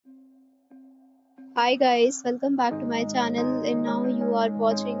Hi guys, welcome back to my channel and now you are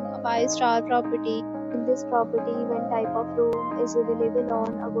watching a 5-star property. In this property, one type of room is available on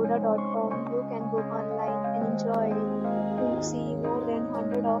agoda.com. You can book online and enjoy it. To see more than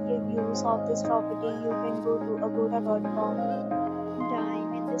 100 of reviews of this property, you can go to agoda.com.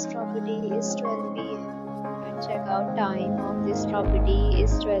 Time in this property is 12 pm and checkout time of this property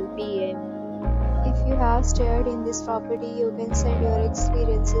is 12 pm. If you have stayed in this property, you can send your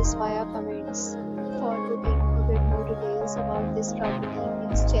experiences via comments. For booking or get more details about this property,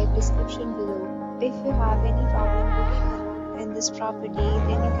 please check description below. If you have any problem booking a room in this property,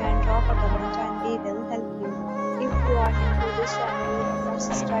 then you can drop a comment and we will help you. If you are new to this channel and not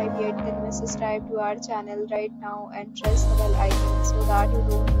subscribed yet, then must subscribe to our channel right now and press the bell icon so that you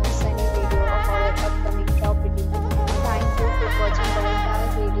don't miss any video of our upcoming property. Thank you for watching the entire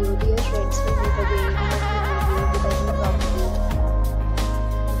video. Dear friends, we meet again in a new video with a new property.